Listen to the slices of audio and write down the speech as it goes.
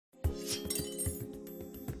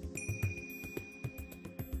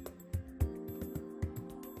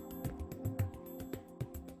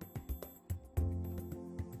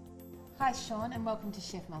Hi Sean, and welcome to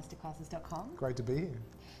chefmasterclasses.com. Great to be here.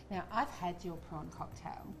 Now, I've had your prawn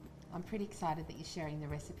cocktail. I'm pretty excited that you're sharing the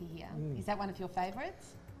recipe here. Is that one of your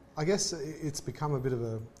favourites? I guess it's become a bit of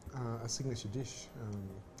a signature dish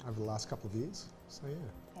over the last couple of years, so yeah.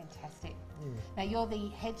 Fantastic. Now, you're the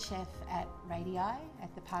head chef at Radii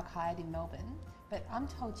at the Park Hyatt in Melbourne, but I'm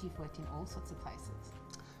told you've worked in all sorts of places.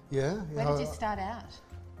 Yeah. Where did you start out?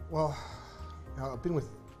 Well, I've been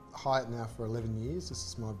with Hyatt now for 11 years. This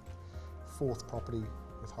is my fourth property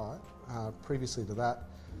with Hyatt. Previously to that,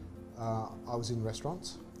 I was in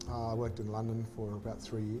restaurants. I worked in London for about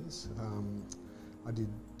 3 years. I did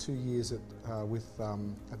 2 years at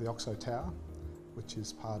the Oxo Tower, which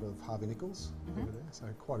is part of Harvey Nichols over there. So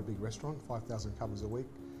quite a big restaurant, 5,000 covers a week,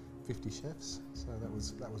 50 chefs. So that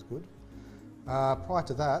was good. Prior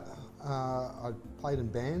to that, I played in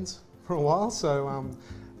bands for a while. So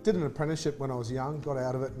did an apprenticeship when I was young, got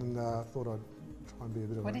out of it, and thought I'd try and be a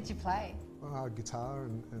bit of What did you play? Guitar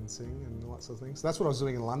and sing and all that sort of thing. So that's what I was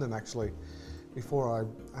doing in London actually, before I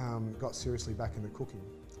got seriously back into cooking.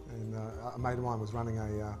 And a mate of mine was running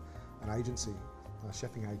an agency, a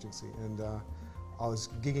chefing agency, and I was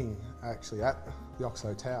gigging actually at the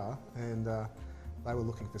Oxo Tower, and they were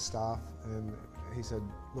looking for staff, and he said,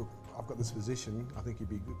 "Look, I've got this position, I think you'd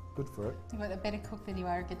be good for it." You were a better cook than you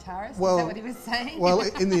are a guitarist? Well, is that what he was saying? Well,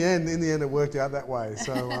 in the end it worked out that way.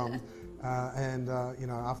 So, you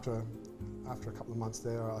know, after a couple of months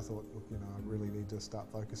there, I thought, look, you know, I really need to start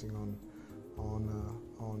focusing on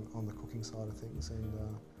the cooking side of things,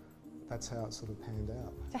 and that's how it sort of panned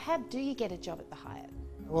out. So how do you get a job at the Hyatt?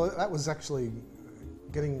 Well, that was actually,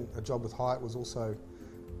 getting a job with Hyatt was also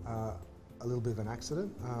a little bit of an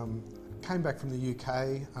accident. Came back from the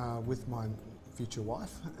UK with my future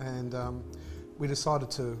wife, and we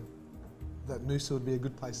decided that Noosa would be a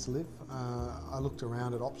good place to live. I looked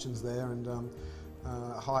around at options there, and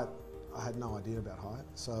Hyatt, I had no idea about Hyatt,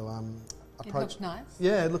 so approached. It looked nice?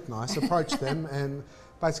 Yeah, it looked nice. Approached them and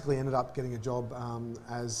basically ended up getting a job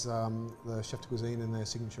as the chef de cuisine in their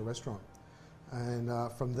signature restaurant. And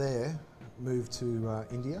from there, moved to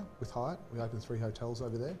India with Hyatt. We opened 3 hotels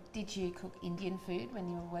over there. Did you cook Indian food when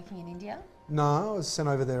you were working in India? No, I was sent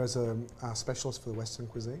over there as a specialist for the Western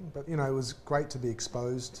cuisine. But you know, it was great to be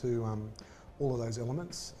exposed to all of those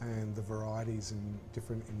elements and the varieties in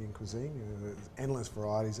different Indian cuisine. You know, there's endless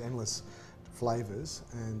varieties, endless flavours,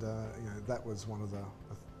 and you know, that was one of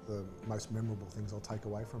the most memorable things I'll take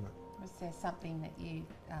away from it. Was there something that you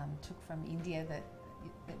took from India that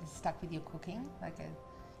stuck with your cooking, like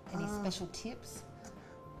any special tips?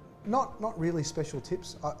 Not really special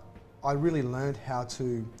tips. I really learned how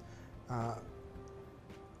to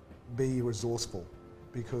be resourceful,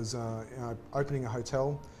 because you know, opening a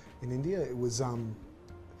hotel in India, it was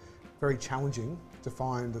very challenging to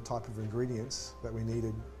find the type of ingredients that we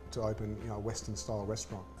needed to open, you know, a Western style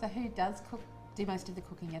restaurant. So who does do most of the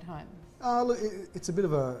cooking at home? Look, it's a bit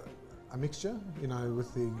of a mixture, you know,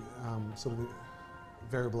 with the sort of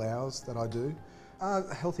variable hours that I do.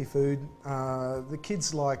 Healthy food. The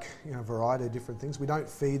kids like, you know, a variety of different things. We don't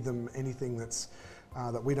feed them anything that's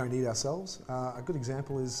that we don't eat ourselves. A good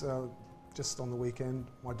example is just on the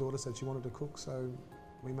weekend, my daughter said she wanted to cook, so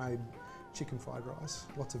we made chicken fried rice,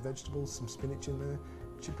 lots of vegetables, some spinach in there.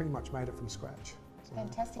 She pretty much made it from scratch. So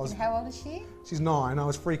fantastic. And how old is she? She's 9. I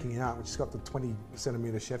was freaking out when she's got the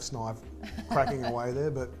 20-centimetre chef's knife cracking away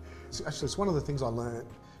there. But actually, it's one of the things I learnt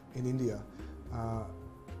in India,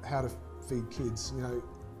 how to feed kids. You know,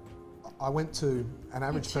 I went to an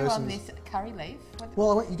average person. On this curry leaf.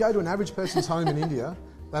 Well, you go to an average person's home in India.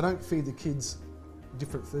 They don't feed the kids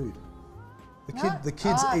different food. The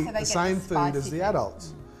kids eat the same food as the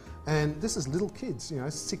adults. And this is little kids, you know,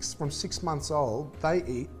 from 6 months old, they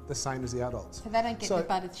eat the same as the adults. So they don't get the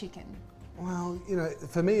butter chicken? Well, you know,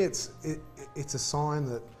 for me it's a sign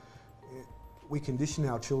that we condition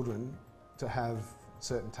our children to have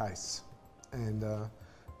certain tastes. And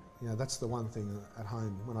you know, that's the one thing at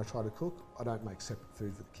home when I try to cook, I don't make separate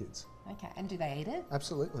food for the kids. Okay, and do they eat it?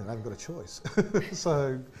 Absolutely, they haven't got a choice.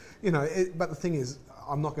 So, you know, but the thing is,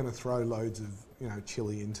 I'm not going to throw loads of, you know,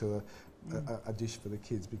 chili into a dish for the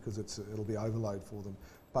kids, because it'll be overload for them.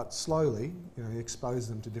 But slowly, you know, expose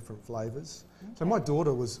them to different flavours. Okay. So my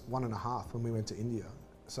daughter was 1.5 when we went to India.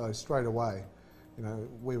 So straight away, you know,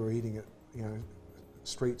 we were eating at, you know,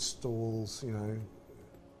 street stalls, you know,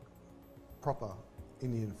 proper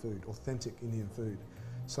Indian food, authentic Indian food.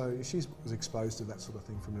 So she was exposed to that sort of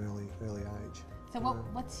thing from an early age. So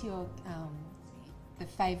what's your the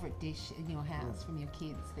favourite dish in your house from your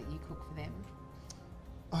kids that you cook for them?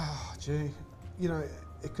 Oh, gee, you know,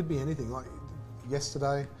 it could be anything. Like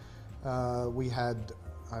yesterday, I made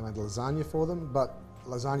lasagna for them, but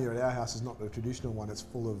lasagna at our house is not the traditional one. It's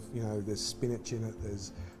full of, you know, there's spinach in it.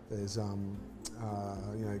 There's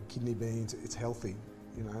you know, kidney beans. It's healthy.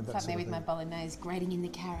 You know, it's like me with my bolognese, grating in the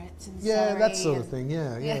carrots and yeah, celery that sort of thing.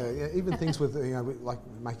 Yeah. Even things with, you know, like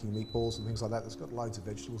making meatballs and things like that. That's got loads of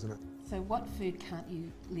vegetables in it. So, what food can't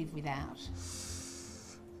you live without?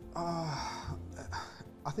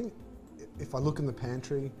 I think if I look in the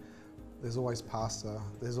pantry, there's always pasta.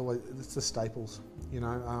 It's the staples. You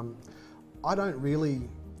know, I don't really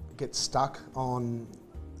get stuck on,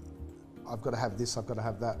 I've got to have this, I've got to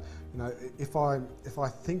have that. You know, if I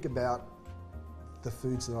think about the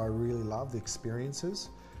foods that I really love, the experiences,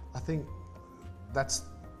 I think they're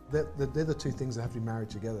the two things that have to be married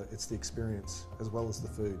together. It's the experience as well as the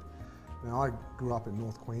food. Now, I grew up in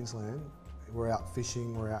North Queensland. We're out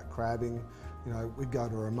fishing, we're out crabbing. You know, we'd go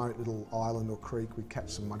to a remote little island or creek, we'd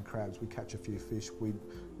catch some mud crabs, we'd catch a few fish, we'd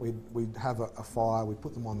have a fire, we'd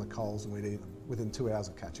put them on the coals and we'd eat them within 2 hours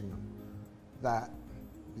of catching them. That,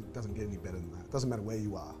 it doesn't get any better than that. It doesn't matter where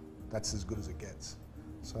you are, that's as good as it gets.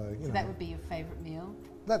 So that would be your favourite meal?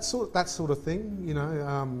 That sort of thing, you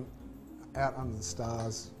know, out under the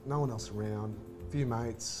stars, no one else around, a few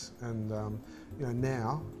mates, and you know,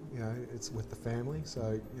 now, you know, it's with the family,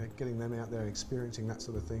 so you know, getting them out there and experiencing that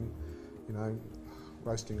sort of thing, you know,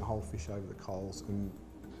 roasting a whole fish over the coals and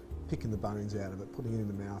picking the bones out of it, putting it in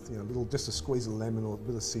the mouth, you know, just a squeeze of lemon or a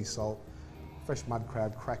bit of sea salt, fresh mud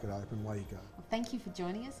crab, crack it open, away you go. Well, thank you for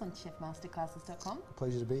joining us on chefmasterclasses.com.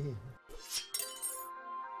 Pleasure to be here.